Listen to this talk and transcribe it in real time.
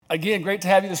Again, great to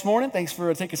have you this morning. Thanks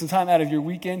for taking some time out of your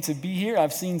weekend to be here.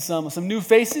 I've seen some new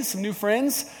faces, some new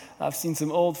friends. I've seen some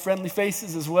old friendly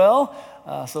faces as well.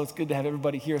 So it's good to have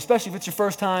everybody here, especially if it's your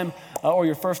first time or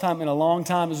your first time in a long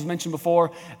time. As was mentioned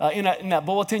before, in that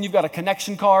bulletin, you've got a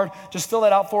connection card. Just fill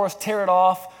that out for us, tear it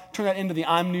off, turn that into the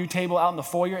I'm New table out in the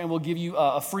foyer, and we'll give you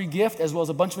a free gift as well as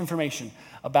a bunch of information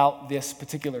about this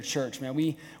particular church. Man,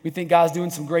 we think God's doing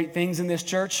some great things in this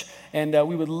church, and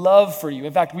we would love for you.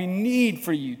 In fact, we need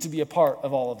for you to be a part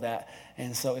of all of that.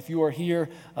 And so if you are here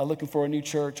looking for a new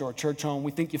church or a church home,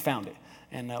 we think you found it.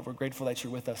 And we're grateful that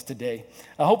you're with us today.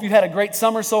 I hope you've had a great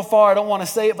summer so far. I don't want to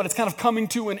say it, but it's kind of coming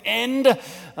to an end.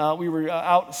 We were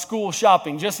out school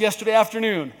shopping just yesterday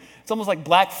afternoon. It's almost like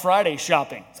Black Friday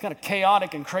shopping. It's kind of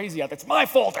chaotic and crazy out there. It's my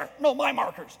folder, no, my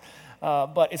markers.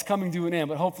 But it's coming to an end.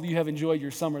 But hopefully you have enjoyed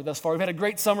your summer thus far. We've had a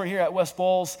great summer here at West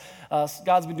Bowles.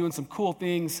 God's been doing some cool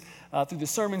things through the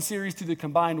sermon series, through the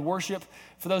combined worship.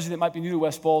 For those of you that might be new to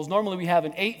West Bowles, normally we have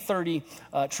an 8:30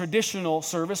 traditional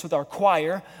service with our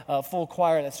choir, full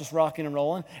choir that's just rocking and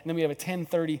rolling. And then we have a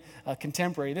 10:30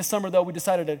 contemporary. This summer, though, we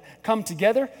decided to come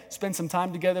together, spend some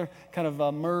time together, kind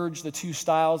of merge the two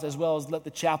styles, as well as let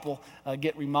the chapel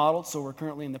get remodeled. So we're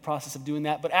currently in the process of doing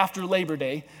that. But after Labor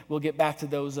Day, we'll get back to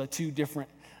those two different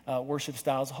worship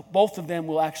styles. Both of them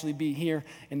will actually be here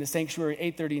in the sanctuary,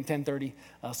 8:30 and 10:30,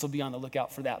 so be on the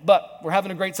lookout for that. But we're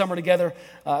having a great summer together,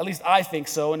 at least I think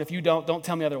so, and if you don't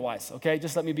tell me otherwise, okay?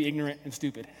 Just let me be ignorant and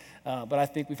stupid. But I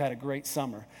think we've had a great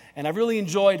summer. And I've really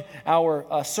enjoyed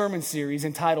our sermon series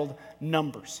entitled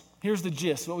Numbers. Here's the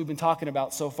gist, what we've been talking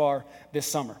about so far this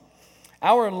summer.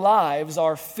 Our lives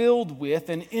are filled with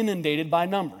and inundated by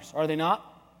numbers, are they not?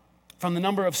 From the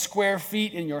number of square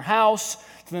feet in your house,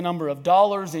 to the number of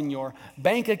dollars in your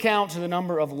bank account, to the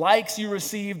number of likes you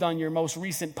received on your most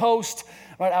recent post,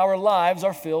 right? Our lives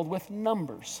are filled with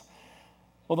numbers.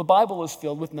 Well, the Bible is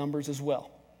filled with numbers as well.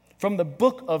 From the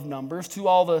book of Numbers to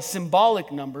all the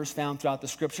symbolic numbers found throughout the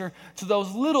scripture, to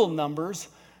those little numbers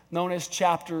known as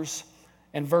chapters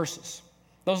and verses.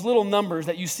 Those little numbers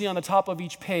that you see on the top of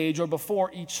each page or before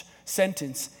each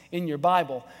sentence in your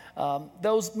Bible.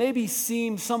 Those maybe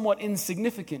seem somewhat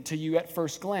insignificant to you at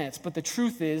first glance, but the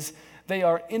truth is they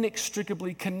are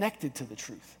inextricably connected to the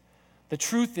truth. The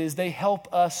truth is they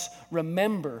help us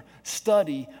remember,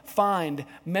 study, find,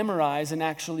 memorize, and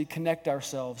actually connect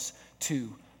ourselves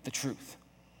to the truth.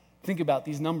 Think about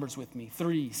these numbers with me.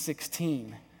 3,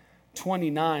 16,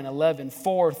 29, 11,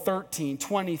 4, 13,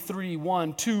 23,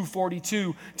 1, 2,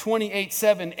 42, 28,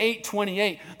 7, 8,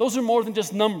 28. Those are more than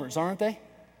just numbers, aren't they?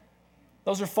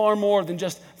 Those are far more than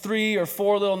just 3 or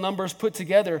 4 little numbers put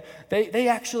together. They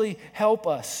actually help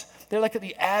us. They're like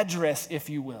the address, if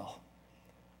you will,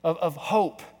 of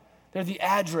hope. They're the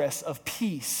address of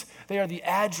peace. They are the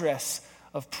address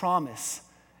of promise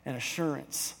and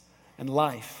assurance and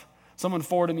life. Someone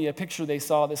forwarded me a picture they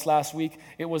saw this last week.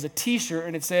 It was a T-shirt,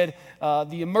 and it said,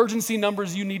 the emergency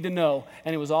numbers you need to know.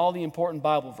 And it was all the important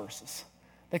Bible verses.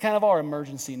 They kind of are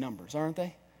emergency numbers, aren't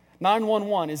they?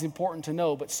 911 is important to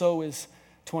know, but so is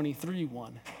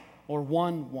 23:1 or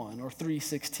 1:1 or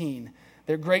 3:16.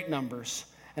 They're great numbers,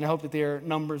 and I hope that they're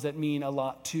numbers that mean a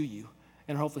lot to you,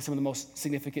 and hopefully some of the most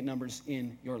significant numbers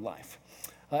in your life.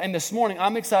 And this morning,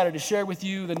 I'm excited to share with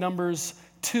you the numbers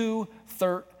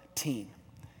 2:13.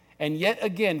 And yet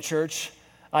again, church,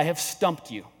 I have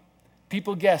stumped you.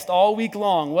 People guessed all week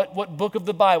long what book of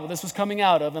the Bible this was coming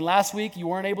out of. And last week, you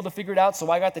weren't able to figure it out,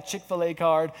 so I got the Chick-fil-A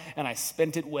card, and I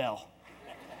spent it well.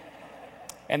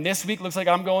 And this week looks like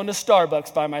I'm going to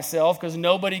Starbucks by myself because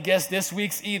nobody guessed this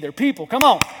week's either. People, come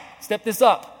on, step this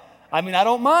up. I mean, I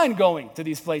don't mind going to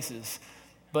these places.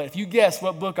 But if you guess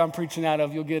what book I'm preaching out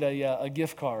of, you'll get a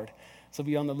gift card. So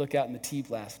be on the lookout in the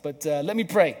T-Blast. But let me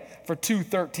pray for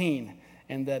 2:13,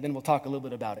 and then we'll talk a little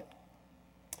bit about it.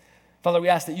 Father, we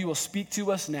ask that you will speak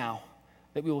to us now,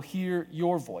 that we will hear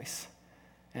your voice,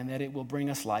 and that it will bring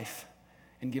us life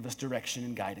and give us direction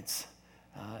and guidance.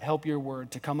 Help your word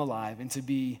to come alive and to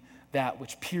be that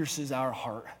which pierces our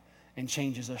heart and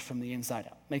changes us from the inside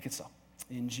out. Make it so.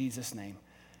 In Jesus' name,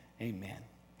 amen.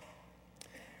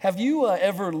 Have you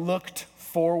ever looked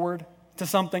forward to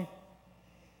something?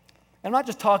 I'm not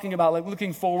just talking about like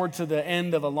looking forward to the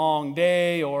end of a long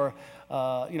day or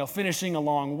finishing a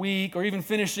long week, or even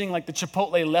finishing like the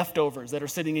Chipotle leftovers that are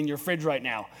sitting in your fridge right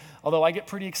now, although I get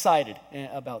pretty excited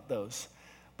about those.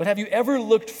 But have you ever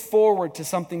looked forward to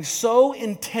something so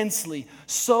intensely,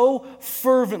 so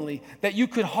fervently, that you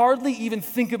could hardly even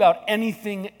think about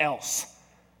anything else?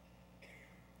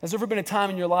 Has there ever been a time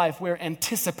in your life where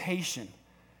anticipation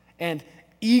and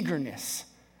eagerness,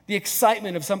 the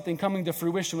excitement of something coming to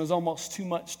fruition was almost too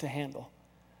much to handle?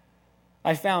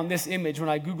 I found this image when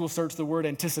I Google searched the word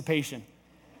anticipation.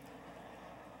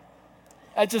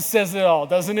 That just says it all,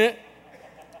 doesn't it?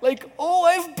 Like, oh,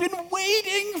 I've been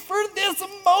waiting for this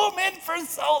moment for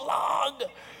so long.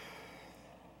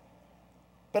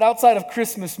 But outside of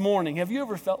Christmas morning, have you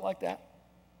ever felt like that?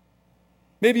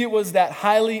 Maybe it was that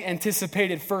highly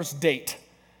anticipated first date.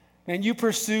 Man, you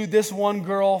pursued this one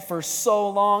girl for so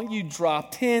long. You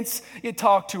dropped hints. You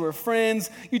talked to her friends.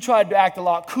 You tried to act a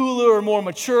lot cooler or more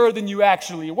mature than you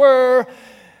actually were.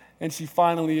 And she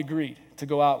finally agreed to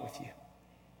go out with you.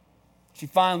 She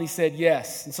finally said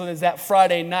yes. And so as that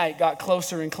Friday night got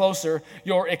closer and closer,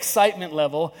 your excitement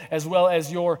level as well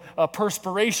as your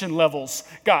perspiration levels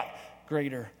got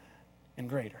greater and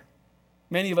greater.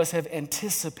 Many of us have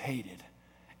anticipated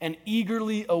and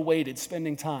eagerly awaited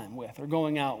spending time with or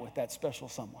going out with that special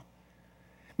someone.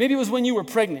 Maybe it was when you were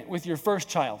pregnant with your first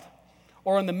child,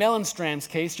 or in the Mellenstrand's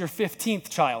case, your 15th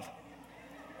child.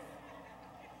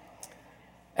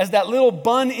 As that little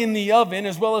bun in the oven,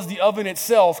 as well as the oven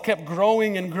itself, kept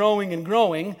growing and growing and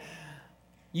growing,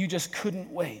 you just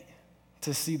couldn't wait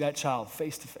to see that child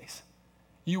face to face.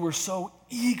 You were so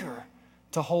eager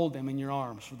to hold them in your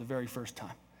arms for the very first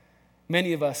time.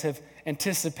 Many of us have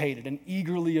anticipated and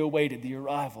eagerly awaited the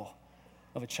arrival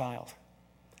of a child.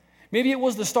 Maybe it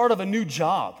was the start of a new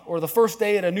job or the first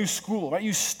day at a new school, right?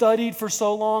 You studied for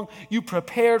so long, you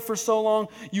prepared for so long,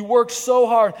 you worked so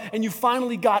hard, and you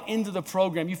finally got into the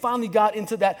program. You finally got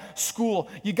into that school.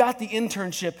 You got the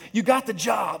internship. You got the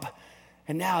job.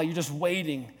 And now you're just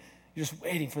waiting. You're just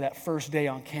waiting for that first day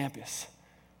on campus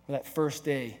or that first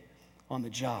day on the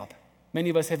job. Many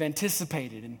of us have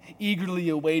anticipated and eagerly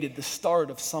awaited the start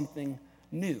of something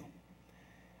new.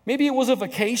 Maybe it was a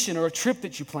vacation or a trip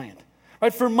that you planned.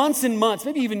 Right, for months and months,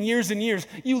 maybe even years and years,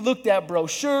 you looked at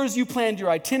brochures, you planned your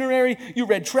itinerary, you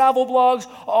read travel blogs,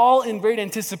 all in great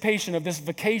anticipation of this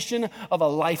vacation of a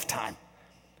lifetime.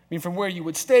 I mean, from where you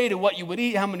would stay to what you would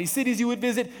eat, how many cities you would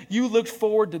visit, you looked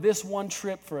forward to this one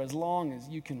trip for as long as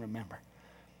you can remember.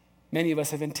 Many of us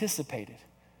have anticipated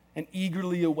and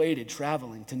eagerly awaited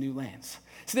traveling to new lands.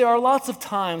 See, there are lots of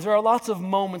times, there are lots of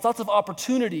moments, lots of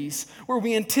opportunities where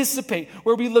we anticipate,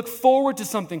 where we look forward to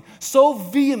something so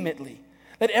vehemently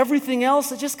that everything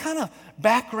else is just kind of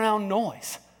background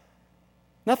noise.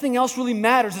 Nothing else really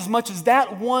matters as much as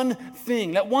that one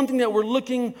thing that we're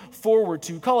looking forward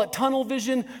to. Call it tunnel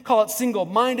vision, call it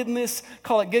single-mindedness,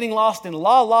 call it getting lost in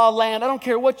la-la land. I don't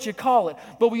care what you call it,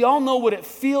 but we all know what it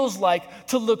feels like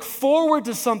to look forward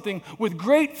to something with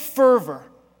great fervor.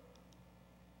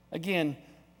 Again,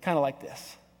 kind of like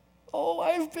this. Oh,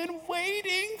 I've been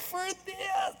waiting for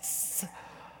this.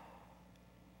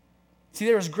 See,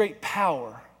 there is great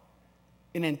power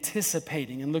in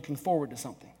anticipating and looking forward to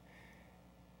something.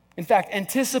 In fact,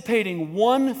 anticipating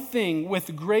one thing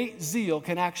with great zeal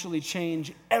can actually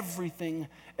change everything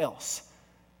else.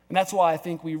 And that's why I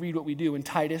think we read what we do in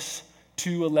Titus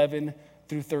 2:11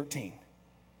 through 13.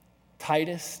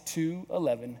 Titus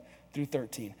 2:11 through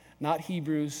 13. Not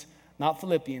Hebrews, not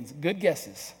Philippians. Good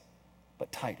guesses,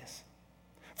 but Titus.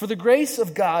 For the grace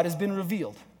of God has been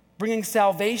revealed, bringing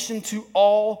salvation to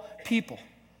all people.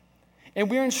 And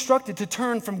we're instructed to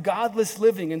turn from godless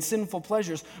living and sinful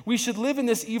pleasures. We should live in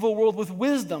this evil world with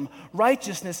wisdom,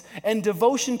 righteousness, and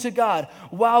devotion to God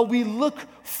while we look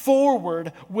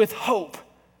forward with hope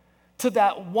to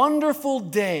that wonderful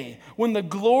day when the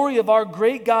glory of our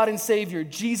great God and Savior,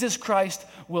 Jesus Christ,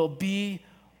 will be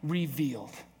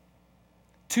revealed.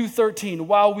 2:13,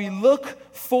 while we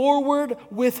look forward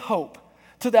with hope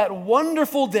to that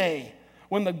wonderful day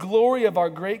when the glory of our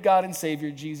great God and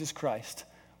Savior, Jesus Christ,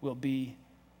 will be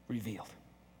revealed.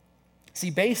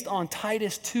 See, based on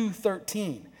Titus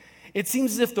 2:13, it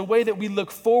seems as if the way that we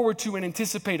look forward to and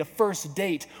anticipate a first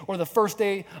date or the first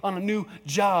day on a new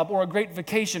job or a great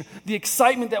vacation, the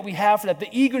excitement that we have for that, the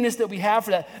eagerness that we have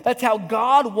for that, that's how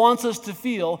God wants us to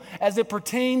feel as it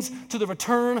pertains to the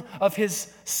return of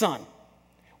His Son.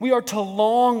 We are to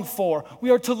long for,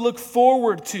 we are to look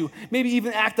forward to, maybe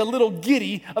even act a little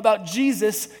giddy about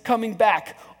Jesus coming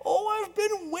back. Oh, I've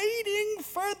been waiting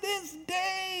for this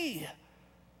day.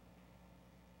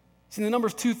 See, the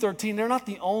Numbers 2:13, they're not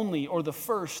the only or the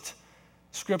first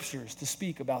scriptures to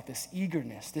speak about this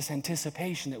eagerness, this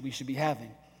anticipation that we should be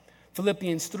having.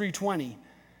 Philippians 3:20,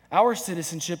 our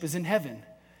citizenship is in heaven,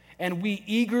 and we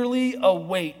eagerly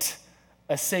await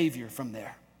a Savior from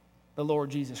there, the Lord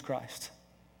Jesus Christ.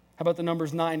 How about the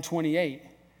Numbers 9:28?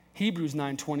 Hebrews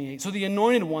 9:28. So the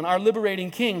Anointed One, our liberating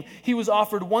King, He was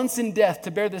offered once in death to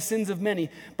bear the sins of many,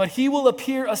 but He will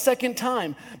appear a second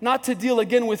time, not to deal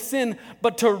again with sin,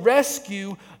 but to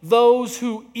rescue those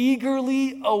who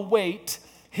eagerly await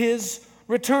His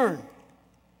return.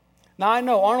 Now, I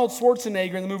know Arnold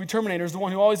Schwarzenegger in the movie Terminator is the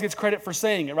one who always gets credit for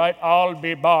saying it, right? I'll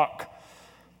be back.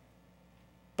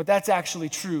 But that's actually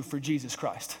true for Jesus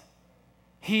Christ.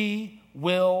 He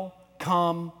will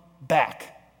come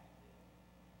back.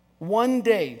 One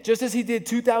day, just as he did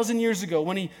 2,000 years ago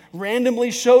when he randomly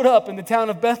showed up in the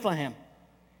town of Bethlehem,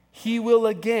 he will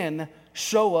again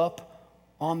show up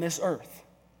on this earth.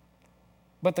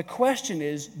 But the question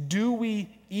is, do we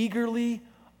eagerly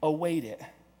await it?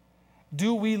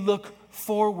 Do we look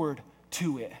forward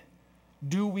to it?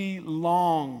 Do we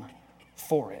long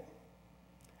for it?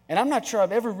 And I'm not sure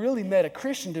I've ever really met a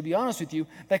Christian, to be honest with you,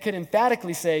 that could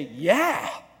emphatically say, yeah,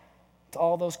 to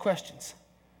all those questions.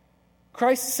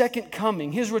 Christ's second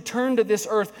coming, his return to this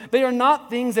earth, they are not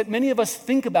things that many of us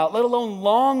think about, let alone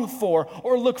long for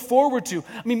or look forward to.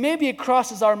 I mean, maybe it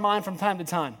crosses our mind from time to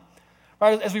time.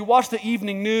 Right? As we watch the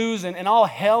evening news and all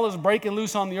hell is breaking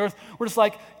loose on the earth, we're just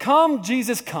like, come,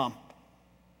 Jesus, come.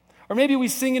 Or maybe we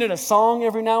sing it in a song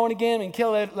every now and again. And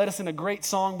Kel led us in a great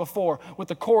song before with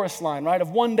the chorus line, right,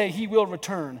 of one day he will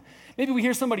return. Maybe we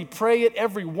hear somebody pray it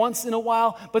every once in a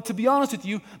while. But to be honest with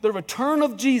you, the return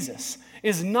of Jesus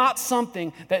is not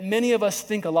something that many of us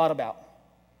think a lot about.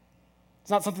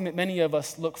 It's not something that many of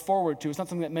us look forward to. It's not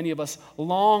something that many of us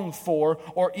long for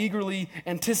or eagerly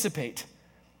anticipate.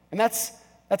 And that's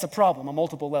a problem on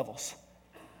multiple levels.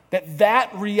 That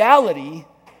reality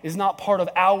is not part of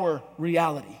our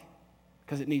reality,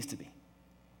 because it needs to be.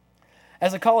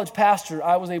 As a college pastor,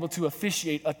 I was able to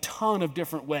officiate a ton of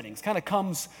different weddings. Kind of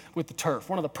comes with the turf,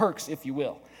 one of the perks, if you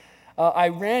will. I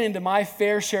ran into my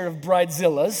fair share of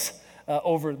bridezillas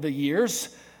over the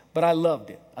years, but I loved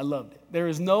it. I loved it. There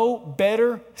is no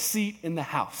better seat in the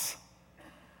house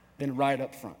than right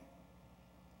up front.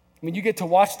 I mean, you get to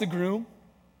watch the groom.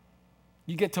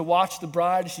 You get to watch the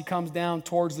bride as she comes down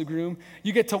towards the groom.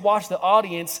 You get to watch the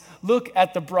audience look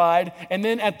at the bride and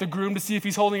then at the groom to see if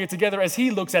he's holding it together as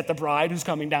he looks at the bride who's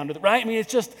coming down to the right. I mean,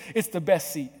 it's the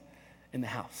best seat in the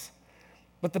house.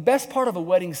 But the best part of a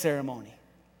wedding ceremony,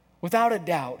 without a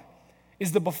doubt,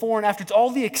 is the before and after. It's all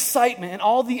the excitement and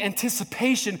all the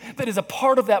anticipation that is a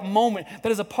part of that moment,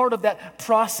 that is a part of that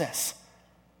process.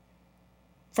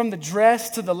 From the dress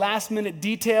to the last minute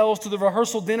details to the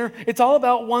rehearsal dinner, it's all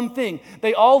about one thing.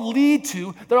 They're all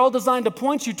designed to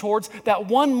point you towards that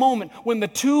one moment when the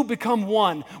two become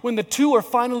one, when the two are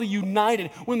finally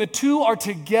united, when the two are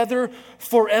together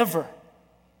forever.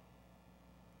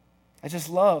 I just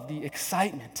love the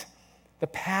excitement, the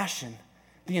passion,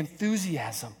 the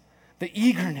enthusiasm, the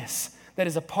eagerness that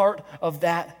is a part of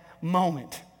that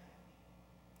moment.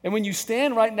 And when you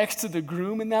stand right next to the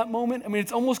groom in that moment, I mean,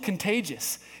 it's almost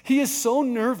contagious. He is so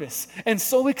nervous and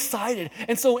so excited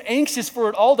and so anxious for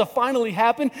it all to finally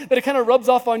happen that it kind of rubs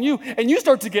off on you and you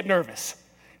start to get nervous.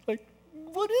 Like,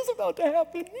 what is about to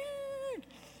happen?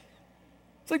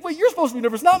 It's like, wait, you're supposed to be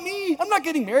nervous, not me. I'm not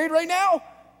getting married right now.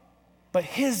 But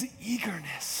his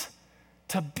eagerness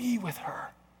to be with her,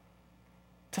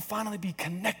 to finally be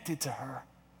connected to her,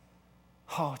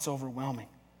 oh, it's overwhelming.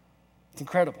 It's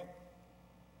incredible.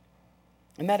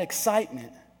 And that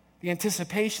excitement, the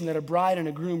anticipation that a bride and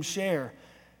a groom share,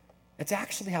 it's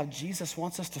actually how Jesus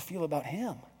wants us to feel about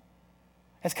him.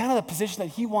 It's kind of the position that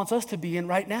he wants us to be in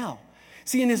right now.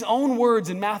 See, in his own words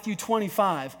in Matthew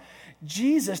 25,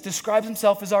 Jesus describes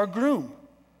himself as our groom.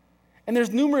 And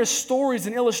there's numerous stories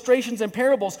and illustrations and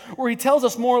parables where he tells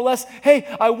us more or less, hey,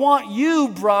 I want you,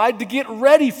 bride, to get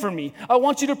ready for me. I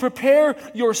want you to prepare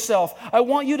yourself. I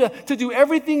want you to do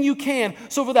everything you can.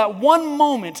 So for that one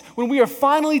moment when we are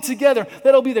finally together,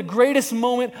 that'll be the greatest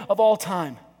moment of all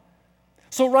time.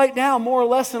 So right now, more or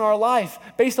less in our life,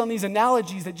 based on these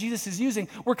analogies that Jesus is using,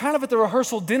 we're kind of at the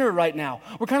rehearsal dinner right now.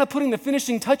 We're kind of putting the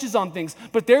finishing touches on things.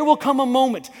 But there will come a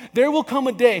moment, there will come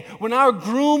a day when our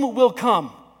groom will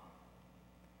come.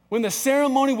 When the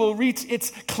ceremony will reach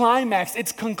its climax,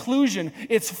 its conclusion,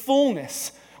 its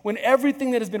fullness, when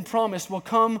everything that has been promised will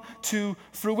come to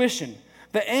fruition.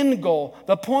 The end goal,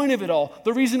 the point of it all,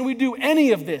 the reason we do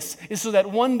any of this is so that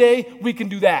one day we can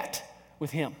do that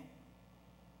with him.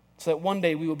 So that one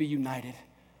day we will be united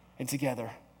and together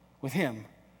with him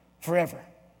forever.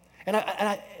 And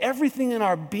everything in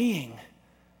our being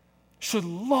should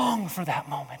long for that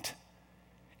moment.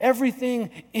 Everything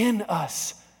in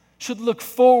us should look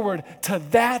forward to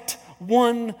that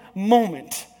one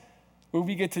moment where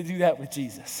we get to do that with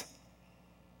Jesus.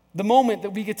 The moment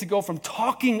that we get to go from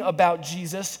talking about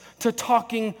Jesus to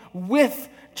talking with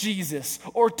Jesus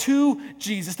or to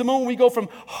Jesus. The moment we go from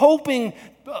hoping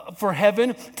for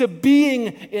heaven to being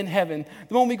in heaven.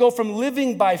 The moment we go from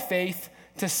living by faith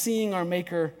to seeing our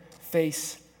Maker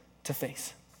face to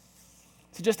face.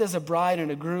 See, just as a bride and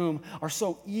a groom are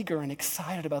so eager and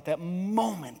excited about that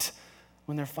moment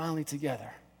when they're finally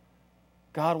together,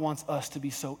 God wants us to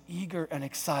be so eager and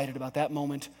excited about that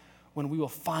moment when we will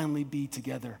finally be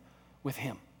together with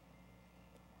him.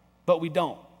 But we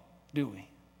don't, do we?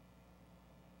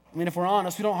 I mean, if we're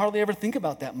honest, we don't hardly ever think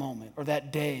about that moment or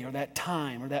that day or that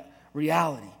time or that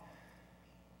reality.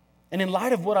 And in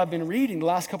light of what I've been reading the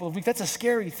last couple of weeks, that's a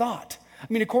scary thought. I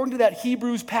mean, according to that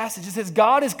Hebrews passage, it says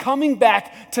God is coming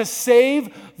back to save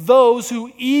those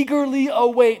who eagerly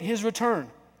await his return.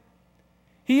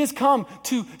 He has come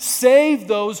to save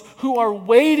those who are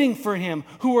waiting for him,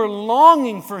 who are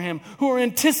longing for him, who are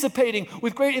anticipating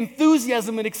with great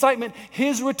enthusiasm and excitement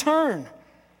his return.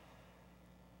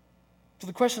 So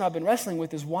the question I've been wrestling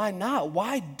with is why not?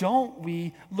 Why don't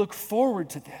we look forward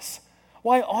to this?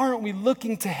 Why aren't we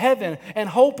looking to heaven and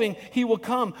hoping he will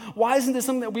come? Why isn't this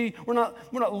something that we're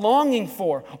not longing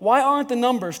for? Why aren't the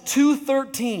numbers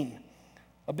 2:13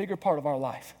 a bigger part of our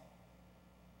life?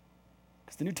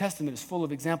 Because the New Testament is full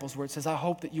of examples where it says, I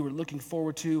hope that you are looking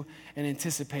forward to and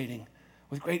anticipating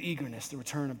with great eagerness the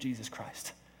return of Jesus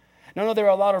Christ. Now, I know there are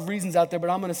a lot of reasons out there,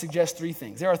 but I'm going to suggest 3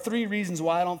 things. There are 3 reasons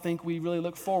why I don't think we really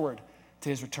look forward to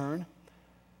his return.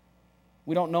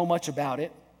 We don't know much about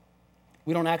it.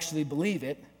 We don't actually believe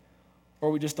it, or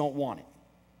we just don't want it.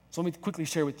 So let me quickly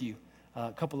share with you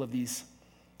a couple of these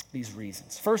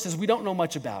reasons. First is we don't know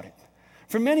much about it.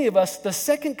 For many of us, the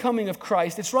second coming of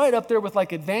Christ, it's right up there with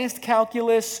like advanced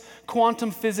calculus, quantum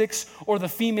physics, or the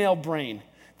female brain.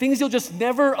 Things you'll just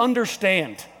never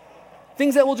understand.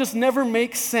 Things that will just never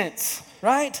make sense,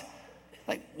 right?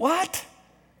 Like, what?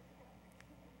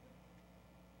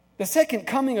 The second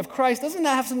coming of Christ, doesn't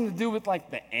that have something to do with like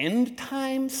the end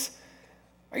times?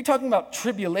 Are you talking about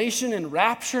tribulation and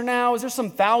rapture now? Is there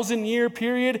some 1,000-year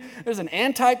period? There's an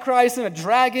antichrist and a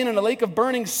dragon and a lake of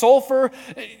burning sulfur.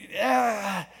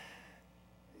 Yeah,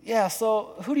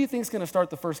 so who do you think is going to start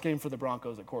the first game for the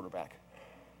Broncos at quarterback?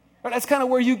 Right, that's kind of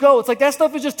where you go. It's like that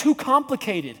stuff is just too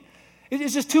complicated.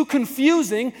 It's just too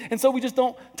confusing, and so we just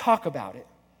don't talk about it.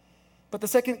 But the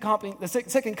second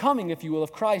coming, if you will,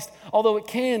 of Christ, although it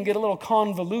can get a little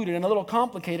convoluted and a little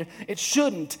complicated, it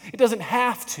shouldn't. It doesn't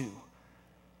have to.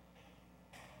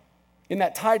 In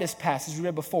that Titus passage we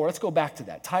read before, let's go back to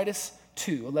that. Titus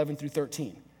 2, 11 through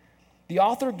 13. The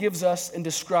author gives us and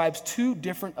describes 2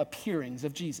 different appearings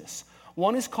of Jesus.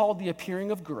 One is called the appearing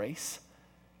of grace.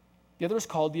 The other is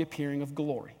called the appearing of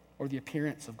glory, or the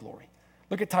appearance of glory.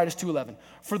 Look at Titus 2:11.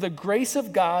 For the grace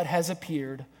of God has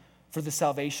appeared for the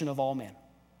salvation of all men.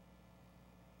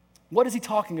 What is he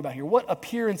talking about here? What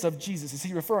appearance of Jesus is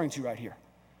he referring to right here?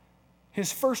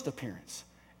 His first appearance.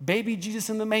 Baby Jesus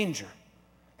in the manger.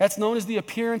 That's known as the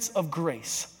appearance of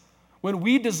grace. When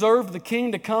we deserved the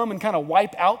king to come and kind of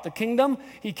wipe out the kingdom,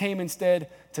 he came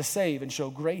instead to save and show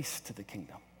grace to the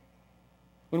kingdom.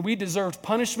 When we deserved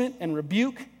punishment and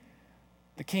rebuke,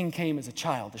 the king came as a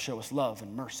child to show us love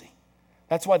and mercy.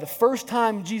 That's why the first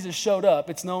time Jesus showed up,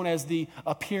 it's known as the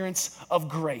appearance of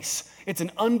grace. It's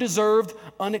an undeserved,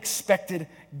 unexpected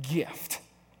gift.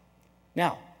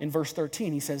 Now, in verse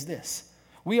 13, he says this.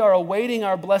 We are awaiting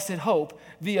our blessed hope,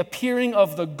 the appearing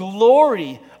of the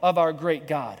glory of our great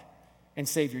God and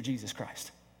Savior Jesus Christ.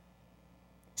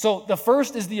 So the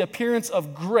first is the appearance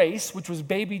of grace, which was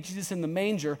baby Jesus in the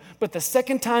manger. But the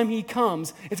second time he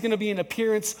comes, it's going to be an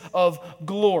appearance of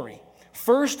glory.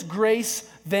 First grace,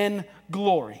 then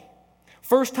glory.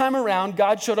 First time around,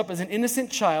 God showed up as an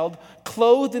innocent child,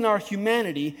 clothed in our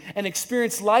humanity, and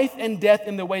experienced life and death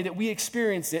in the way that we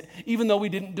experienced it, even though we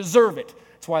didn't deserve it.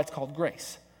 That's why it's called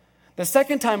grace. The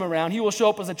second time around, he will show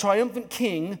up as a triumphant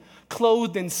king,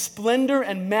 clothed in splendor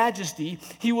and majesty.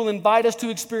 He will invite us to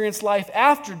experience life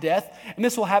after death, and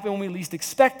this will happen when we least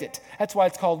expect it. That's why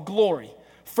it's called glory.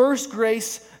 First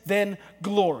grace, then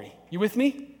glory. You with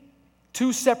me?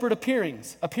 2 separate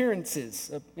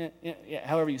appearances,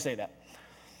 however you say that.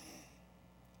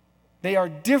 They are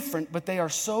different, but they are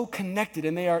so connected,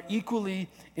 and they are equally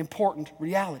important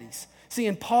realities. See,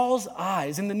 in Paul's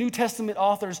eyes, in the New Testament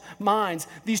author's minds,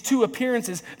 these 2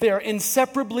 appearances, they are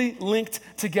inseparably linked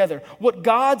together. What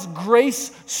God's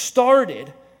grace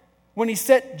started when he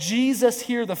set Jesus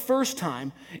here the first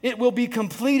time, it will be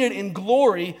completed in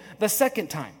glory the second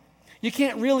time. You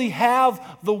can't really have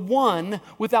the one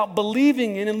without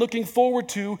believing in and looking forward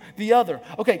to the other.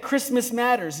 Okay, Christmas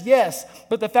matters, yes,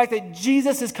 but the fact that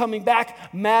Jesus is coming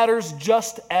back matters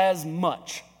just as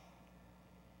much.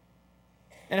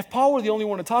 And if Paul were the only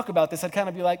one to talk about this, I'd kind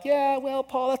of be like, yeah, well,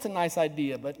 Paul, that's a nice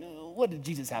idea, but what did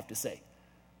Jesus have to say?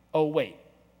 Oh, wait.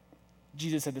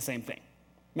 Jesus said the same thing.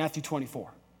 Matthew 24,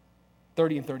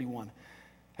 30 and 31.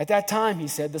 At that time, he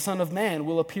said, the Son of Man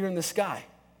will appear in the sky,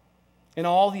 and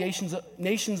all the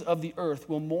nations of the earth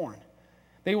will mourn.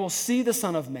 They will see the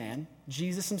Son of Man,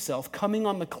 Jesus himself, coming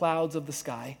on the clouds of the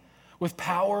sky with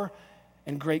power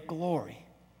and great glory.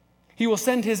 He will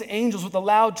send his angels with a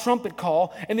loud trumpet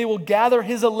call, and they will gather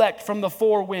his elect from the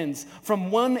four winds, from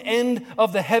one end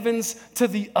of the heavens to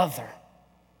the other.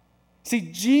 See,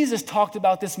 Jesus talked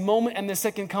about this moment and this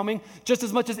second coming just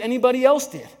as much as anybody else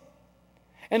did.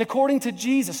 And according to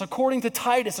Jesus, according to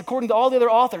Titus, according to all the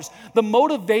other authors, the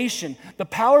motivation, the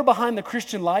power behind the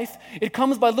Christian life, it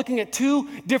comes by looking at two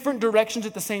different directions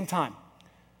at the same time.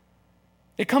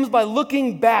 It comes by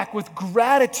looking back with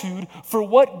gratitude for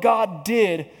what God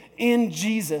did in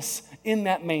Jesus in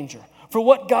that manger, for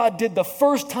what God did the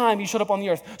first time he showed up on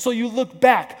the earth. So you look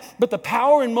back, but the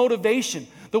power and motivation,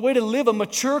 the way to live a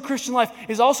mature Christian life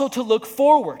is also to look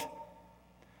forward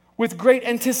with great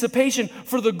anticipation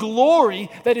for the glory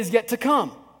that is yet to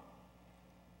come.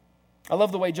 I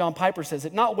love the way John Piper says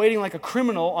it, not waiting like a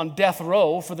criminal on death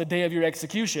row for the day of your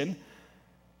execution.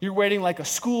 You're waiting like a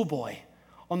schoolboy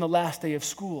on the last day of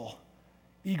school,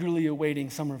 eagerly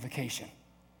awaiting summer vacation.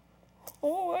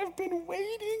 Oh, I've been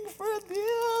waiting for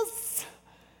this.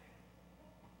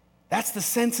 That's the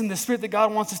sense and the spirit that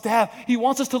God wants us to have. He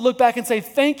wants us to look back and say,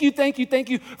 thank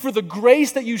you for the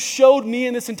grace that you showed me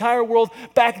in this entire world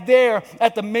back there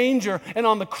at the manger and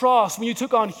on the cross when you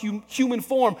took on human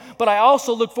form. But I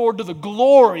also look forward to the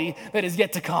glory that is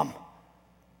yet to come.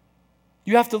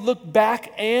 You have to look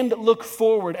back and look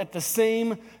forward at the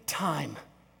same time.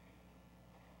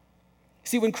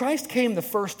 See, when Christ came the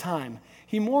first time,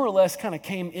 he more or less kind of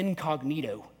came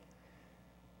incognito.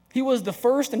 He was the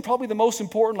first and probably the most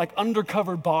important,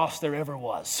 undercover boss there ever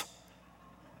was.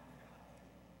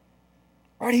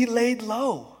 Right? He laid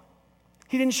low.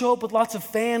 He didn't show up with lots of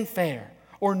fanfare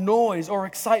or noise or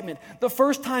excitement. The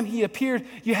first time he appeared,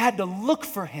 you had to look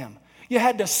for him. You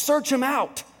had to search him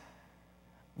out.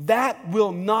 That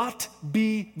will not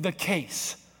be the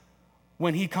case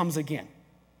when he comes again.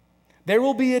 There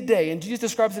will be a day, and Jesus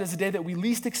describes it as a day that we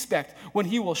least expect, when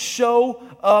he will show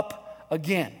up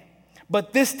again.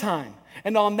 But this time,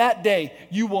 and on that day,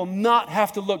 you will not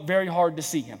have to look very hard to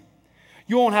see him.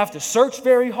 You won't have to search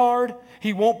very hard.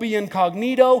 He won't be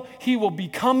incognito. He will be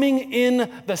coming in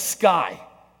the sky.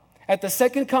 At the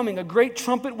second coming, a great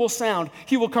trumpet will sound.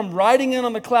 He will come riding in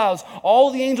on the clouds.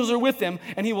 All the angels are with him,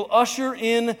 and he will usher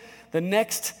in the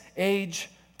next age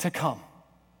to come.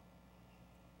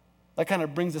 That kind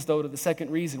of brings us, though, to the second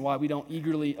reason why we don't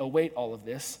eagerly await all of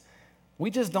this.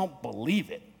 We just don't believe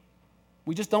it.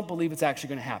 We just don't believe it's actually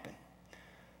going to happen.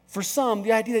 For some,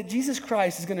 the idea that Jesus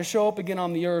Christ is going to show up again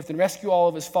on the earth and rescue all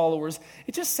of his followers,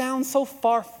 it just sounds so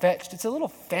far-fetched. It's a little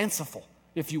fanciful,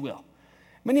 if you will.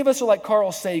 Many of us are like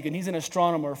Carl Sagan. He's an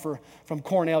astronomer from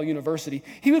Cornell University.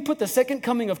 He would put the second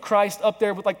coming of Christ up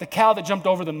there with the cow that jumped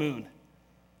over the moon.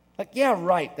 Yeah,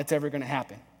 right, that's ever going to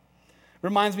happen.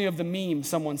 Reminds me of the meme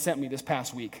someone sent me this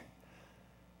past week.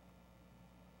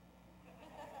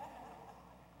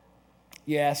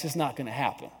 Yeah, it's just not going to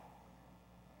happen.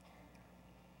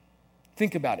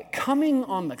 Think about it. Coming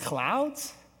on the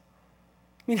clouds?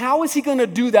 How is he going to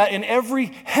do that in every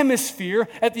hemisphere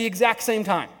at the exact same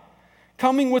time?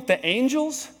 Coming with the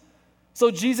angels?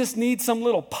 So Jesus needs some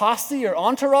little posse or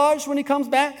entourage when he comes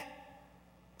back?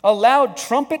 A loud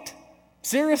trumpet?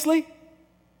 Seriously?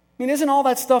 Isn't all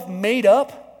that stuff made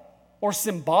up or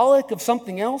symbolic of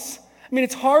something else?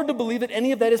 It's hard to believe that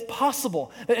any of that is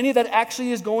possible, that any of that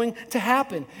actually is going to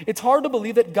happen. It's hard to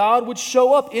believe that God would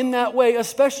show up in that way,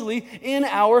 especially in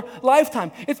our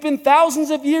lifetime. It's been thousands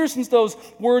of years since those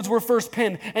words were first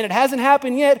penned, and it hasn't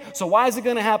happened yet, so why is it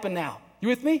going to happen now? You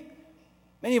with me?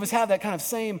 Many of us have that kind of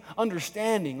same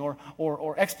understanding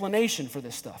or explanation for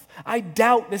this stuff. I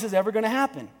doubt this is ever going to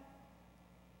happen,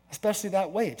 especially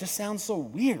that way. It just sounds so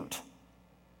weird.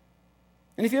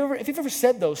 And if you've ever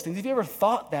said those things, if you ever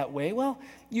thought that way, well,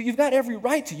 you've got every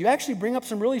right to. You actually bring up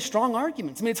some really strong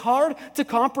arguments. It's hard to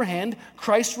comprehend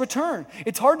Christ's return.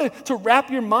 It's hard to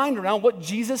wrap your mind around what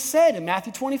Jesus said in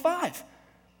Matthew 25.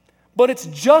 But it's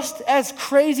just as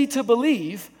crazy to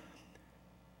believe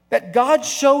that God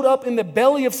showed up in the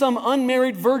belly of some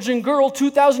unmarried virgin girl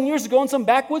 2,000 years ago in some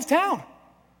backwoods town.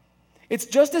 It's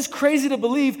just as crazy to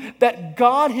believe that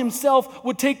God himself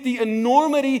would take the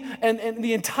enormity and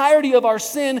the entirety of our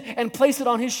sin and place it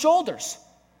on his shoulders.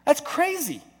 That's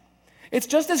crazy. It's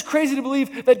just as crazy to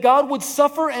believe that God would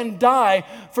suffer and die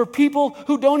for people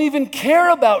who don't even care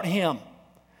about him.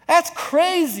 That's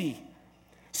crazy.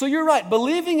 So you're right,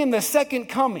 believing in the second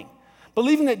coming,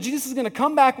 believing that Jesus is going to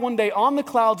come back one day on the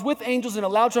clouds with angels in a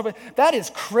loud trumpet, that is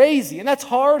crazy, and that's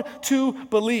hard to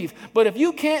believe. But if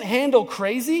you can't handle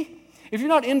crazy, if you're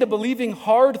not into believing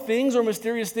hard things or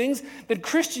mysterious things, then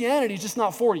Christianity is just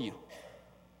not for you.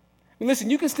 I mean, listen,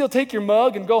 you can still take your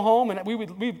mug and go home, and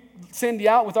we send you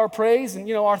out with our praise and,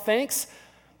 our thanks.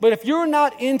 But if you're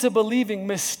not into believing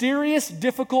mysterious,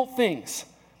 difficult things,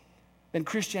 then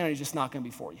Christianity is just not going to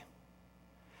be for you.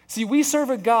 See, we serve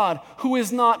a God who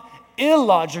is not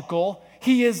illogical,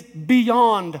 he is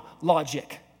beyond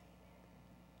logic.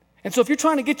 And so if you're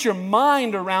trying to get your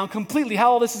mind around completely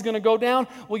how all this is going to go down,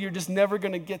 well, you're just never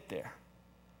going to get there.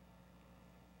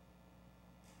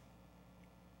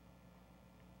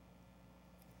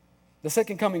 The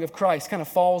second coming of Christ kind of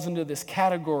falls into this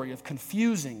category of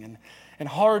confusing and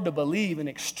hard to believe and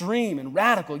extreme and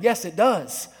radical. Yes, it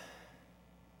does.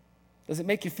 Does it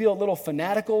make you feel a little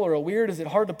fanatical or weird? Is it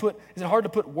hard to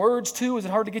put words to? Is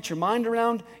it hard to get your mind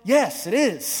around? Yes, it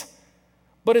is.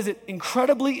 But is it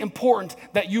incredibly important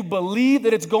that you believe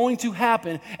that it's going to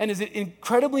happen? And is it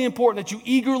incredibly important that you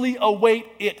eagerly await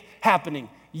it happening?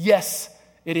 Yes,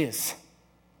 it is.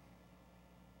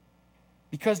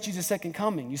 Because Jesus' second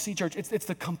coming, you see, church, it's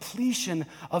the completion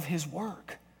of his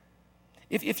work.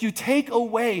 If you take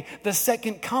away the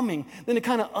second coming, then it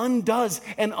kind of undoes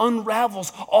and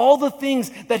unravels all the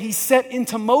things that he set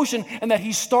into motion and that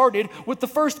he started with the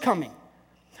first coming.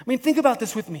 I mean, think about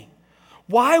this with me.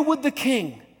 Why would the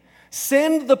king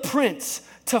send the prince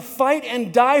to fight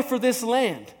and die for this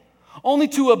land, only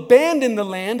to abandon the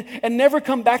land and never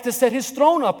come back to set his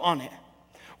throne up on it?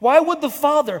 Why would the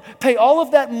father pay all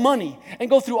of that money and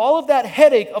go through all of that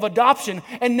headache of adoption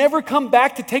and never come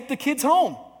back to take the kids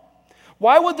home?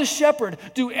 Why would the shepherd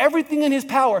do everything in his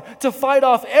power to fight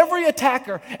off every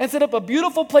attacker and set up a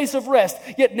beautiful place of rest,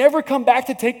 yet never come back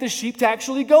to take the sheep to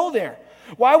actually go there?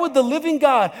 Why would the living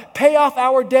God pay off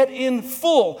our debt in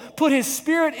full, put his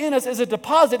spirit in us as a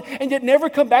deposit, and yet never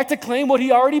come back to claim what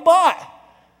he already bought?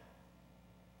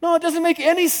 No, it doesn't make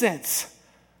any sense.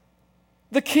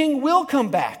 The king will come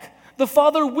back. The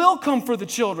father will come for the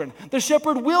children. The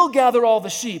shepherd will gather all the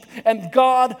sheep, and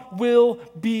God will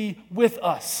be with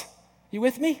us. You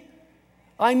with me?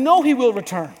 I know he will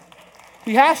return.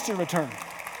 He has to return.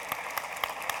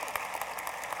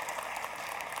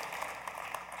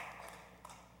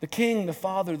 The king, the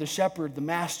father, the shepherd, the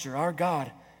master, our God,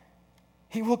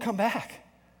 he will come back.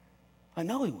 I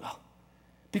know he will.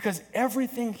 Because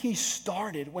everything he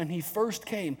started when he first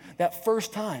came, that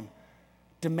first time,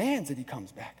 demands that he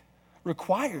comes back,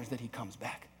 requires that he comes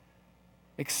back,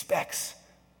 expects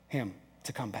him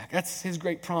to come back. That's his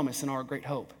great promise and our great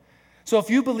hope. So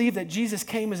if you believe that Jesus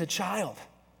came as a child,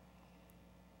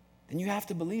 then you have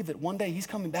to believe that one day he's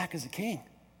coming back as a king.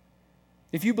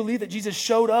 If you believe that Jesus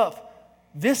showed up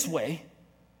this way,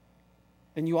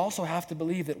 then you also have to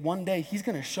believe that one day he's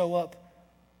going to show up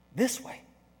this way.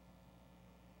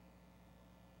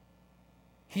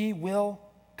 He will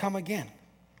come again.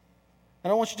 I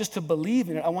don't want you just to believe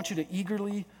in it. I want you to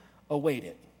eagerly await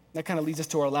it. That kind of leads us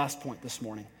to our last point this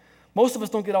morning. Most of us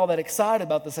don't get all that excited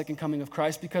about the second coming of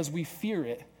Christ because we fear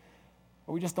it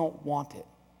or we just don't want it.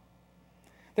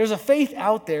 There's a faith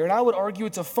out there, and I would argue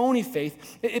it's a phony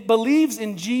faith. It believes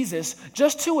in Jesus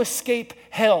just to escape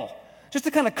hell, just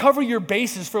to kind of cover your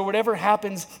bases for whatever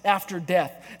happens after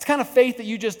death. It's kind of faith that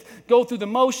you just go through the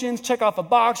motions, check off a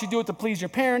box, you do it to please your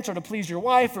parents or to please your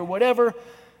wife or whatever.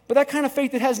 But that kind of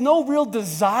faith that has no real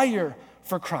desire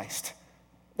for Christ.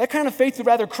 That kind of faith would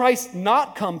rather Christ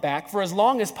not come back for as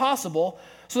long as possible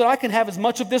so that I can have as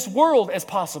much of this world as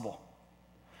possible.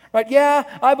 Right? Yeah,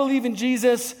 I believe in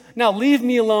Jesus. Now leave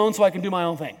me alone so I can do my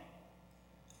own thing.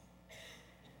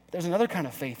 There's another kind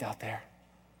of faith out there.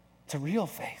 It's a real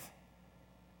faith.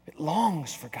 It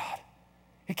longs for God.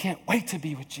 It can't wait to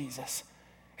be with Jesus.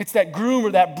 It's that groom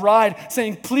or that bride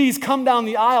saying, please come down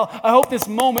the aisle. I hope this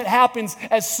moment happens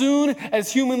as soon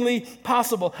as humanly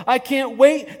possible. I can't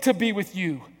wait to be with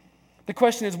you. The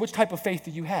question is, which type of faith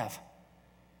do you have?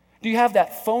 Do you have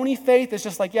that phony faith that's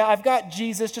just like, yeah, I've got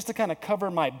Jesus just to kind of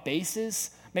cover my bases,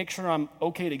 make sure I'm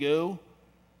okay to go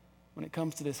when it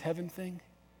comes to this heaven thing?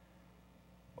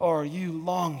 Or are you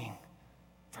longing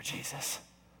for Jesus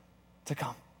to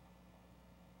come?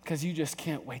 Because you just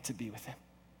can't wait to be with him.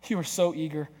 You are so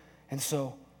eager and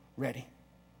so ready.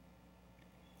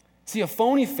 See, a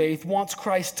phony faith wants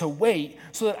Christ to wait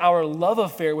so that our love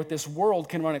affair with this world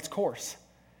can run its course.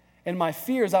 And my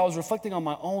fear as I was reflecting on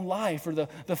my own life or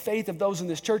the faith of those in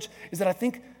this church is that I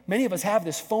think many of us have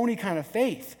this phony kind of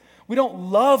faith. We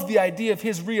don't love the idea of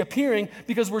his reappearing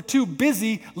because we're too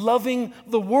busy loving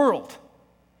the world.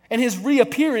 And his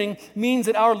reappearing means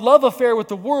that our love affair with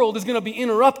the world is going to be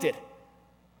interrupted.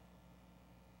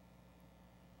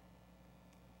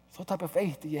 So what type of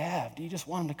faith do you have? Do you just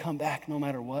want him to come back no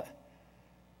matter what?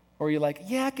 Or are you like,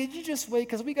 yeah, could you just wait?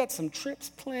 Because we got some trips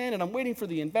planned, and I'm waiting for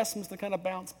the investments to kind of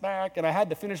bounce back, and I had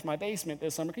to finish my basement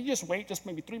this summer. Could you just wait just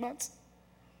maybe 3 months?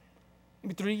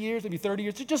 Maybe 3 years, maybe 30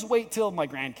 years? Just wait till my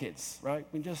grandkids, right?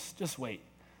 I mean, just wait.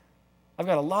 I've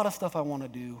got a lot of stuff I want to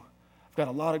do. I've got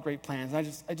a lot of great plans,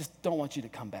 and I just don't want you to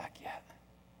come back yet.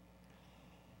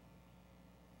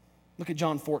 Look at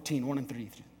John 14, 1 and 3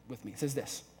 with me. It says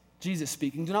this, Jesus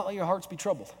speaking, do not let your hearts be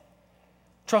troubled.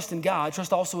 Trust in God,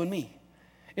 trust also in me.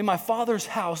 In my Father's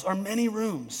house are many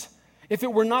rooms. If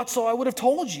it were not so, I would have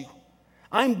told you.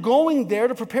 I'm going there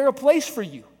to prepare a place for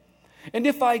you. And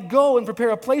if I go and prepare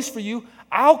a place for you,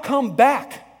 I'll come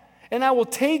back, and I will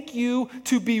take you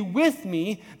to be with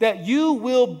me, that you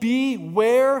will be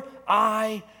where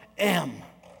I am.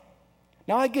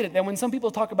 Now I get it that when some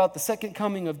people talk about the second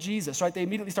coming of Jesus, right, they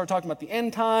immediately start talking about the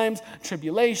end times,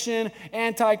 tribulation,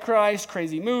 Antichrist,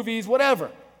 crazy movies,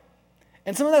 whatever.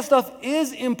 And some of that stuff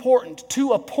is important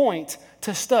to a point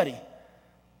to study.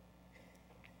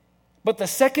 But the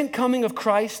second coming of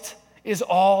Christ is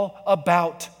all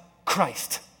about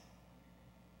Christ.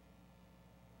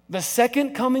 The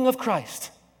second coming of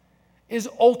Christ is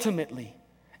ultimately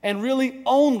and really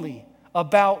only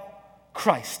about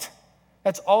Christ.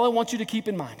 That's all I want you to keep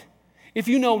in mind. If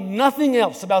you know nothing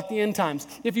else about the end times,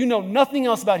 if you know nothing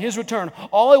else about his return,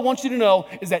 all I want you to know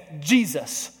is that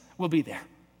Jesus will be there.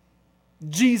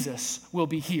 Jesus will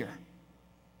be here.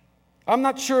 I'm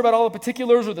not sure about all the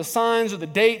particulars or the signs or the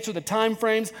dates or the time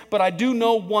frames, but I do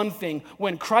know one thing.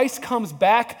 When Christ comes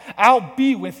back, I'll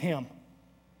be with him.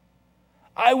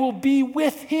 I will be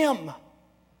with him.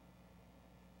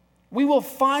 We will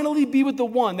finally be with the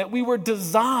one that we were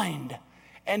designed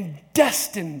and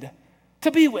destined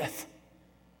to be with.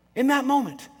 In that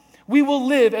moment, we will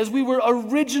live as we were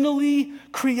originally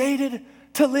created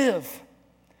to live.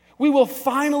 We will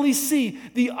finally see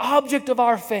the object of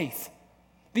our faith,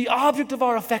 the object of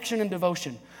our affection and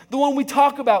devotion, the one we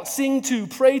talk about, sing to,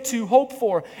 pray to, hope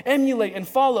for, emulate, and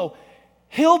follow.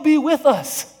 He'll be with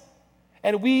us,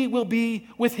 and we will be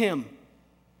with him.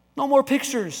 No more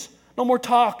pictures, no more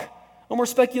talk, no more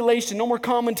speculation, no more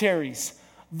commentaries.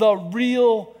 The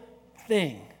real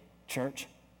thing, church.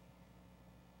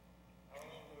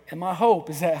 And my hope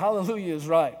is that, hallelujah is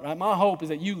right? My hope is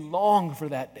that you long for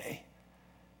that day,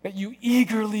 that you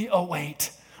eagerly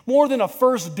await. More than a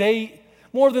first date,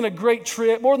 more than a great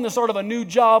trip, more than the start of a new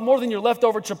job, more than your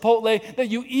leftover Chipotle, that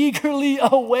you eagerly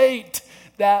await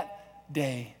that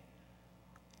day.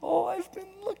 Oh, I've been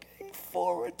looking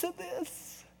forward to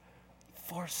this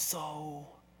for so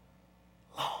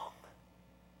long.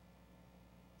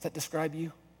 Does that describe you?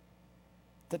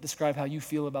 Does that describe how you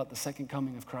feel about the second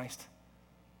coming of Christ?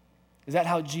 Is that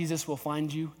how Jesus will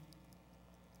find you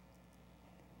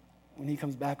when he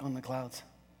comes back on the clouds?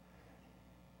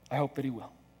 I hope that he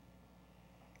will.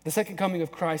 The second coming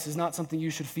of Christ is not something you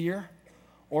should fear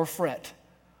or fret,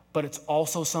 but it's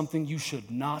also something you should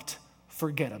not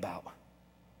forget about.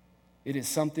 It is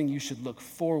something you should look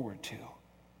forward to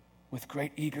with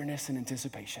great eagerness and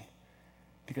anticipation.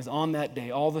 Because on that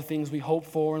day, all the things we hope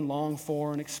for and long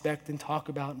for and expect and talk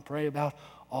about and pray about,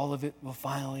 all of it will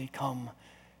finally come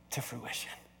to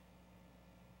fruition.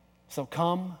 So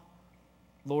come,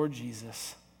 Lord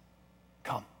Jesus,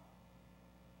 come.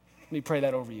 Let me pray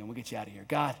that over you and we'll get you out of here.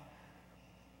 God,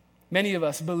 many of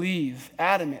us believe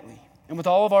adamantly and with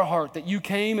all of our heart that you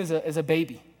came as a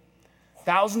baby.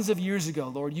 Thousands of years ago,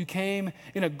 Lord, you came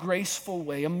in a graceful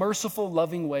way, a merciful,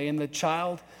 loving way in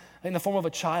the form of a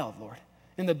child, Lord,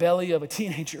 in the belly of a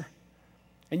teenager.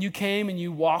 And you came and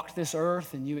you walked this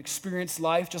earth and you experienced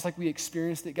life just like we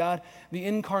experienced it, God. The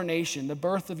incarnation, the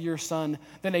birth of your son,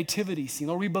 the nativity scene.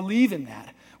 Lord, we believe in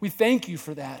that. We thank you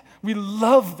for that. We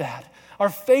love that. Our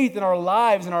faith and our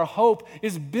lives and our hope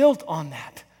is built on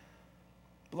that.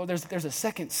 But Lord, there's a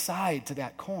second side to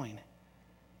that coin.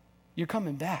 You're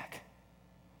coming back.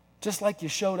 Just like you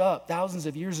showed up thousands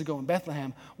of years ago in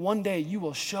Bethlehem, one day you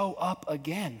will show up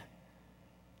again.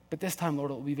 But this time,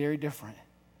 Lord, it will be very different.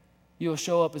 You will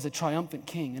show up as a triumphant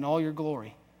king in all your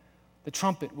glory. The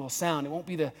trumpet will sound. It won't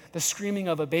be the screaming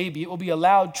of a baby. It will be a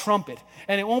loud trumpet.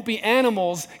 And it won't be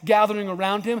animals gathering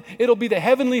around him. It'll be the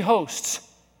heavenly hosts.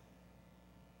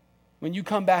 When you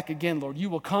come back again, Lord, you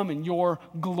will come in your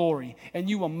glory and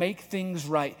you will make things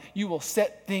right. You will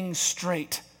set things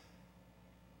straight.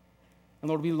 And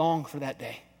Lord, we long for that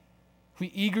day. We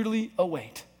eagerly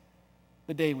await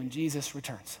the day when Jesus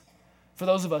returns. For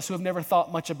those of us who have never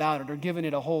thought much about it or given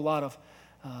it a whole lot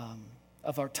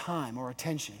of our time or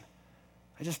attention,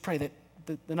 I just pray that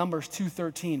the numbers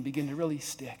 2:13 begin to really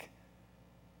stick.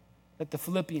 that the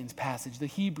Philippians passage, the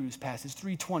Hebrews passage,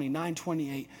 3:20,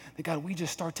 9:28, that God, we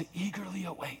just start to eagerly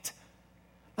await.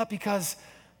 Not because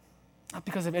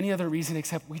of any other reason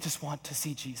except we just want to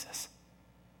see Jesus.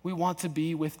 We want to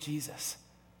be with Jesus.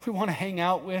 We want to hang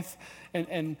out with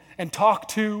and talk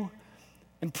to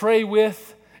and pray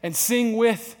with and sing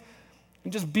with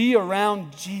and just be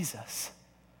around Jesus.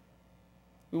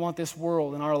 We want this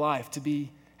world and our life to be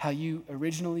how you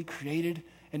originally created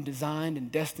and designed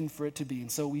and destined for it to be. And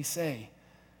so we say,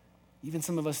 even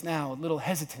some of us now, a little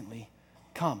hesitantly,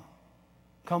 come.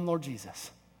 Come, Lord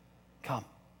Jesus. Come.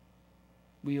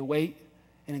 We await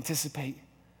and anticipate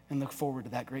and look forward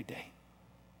to that great day.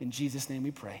 In Jesus' name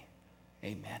we pray.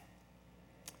 Amen.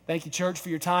 Thank you, church, for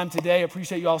your time today. I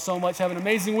appreciate you all so much. Have an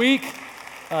amazing week.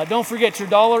 Don't forget your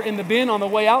 $1 in the bin on the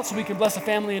way out so we can bless a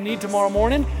family in need tomorrow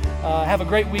morning. Have a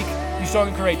great week. Be strong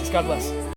and courageous. God bless.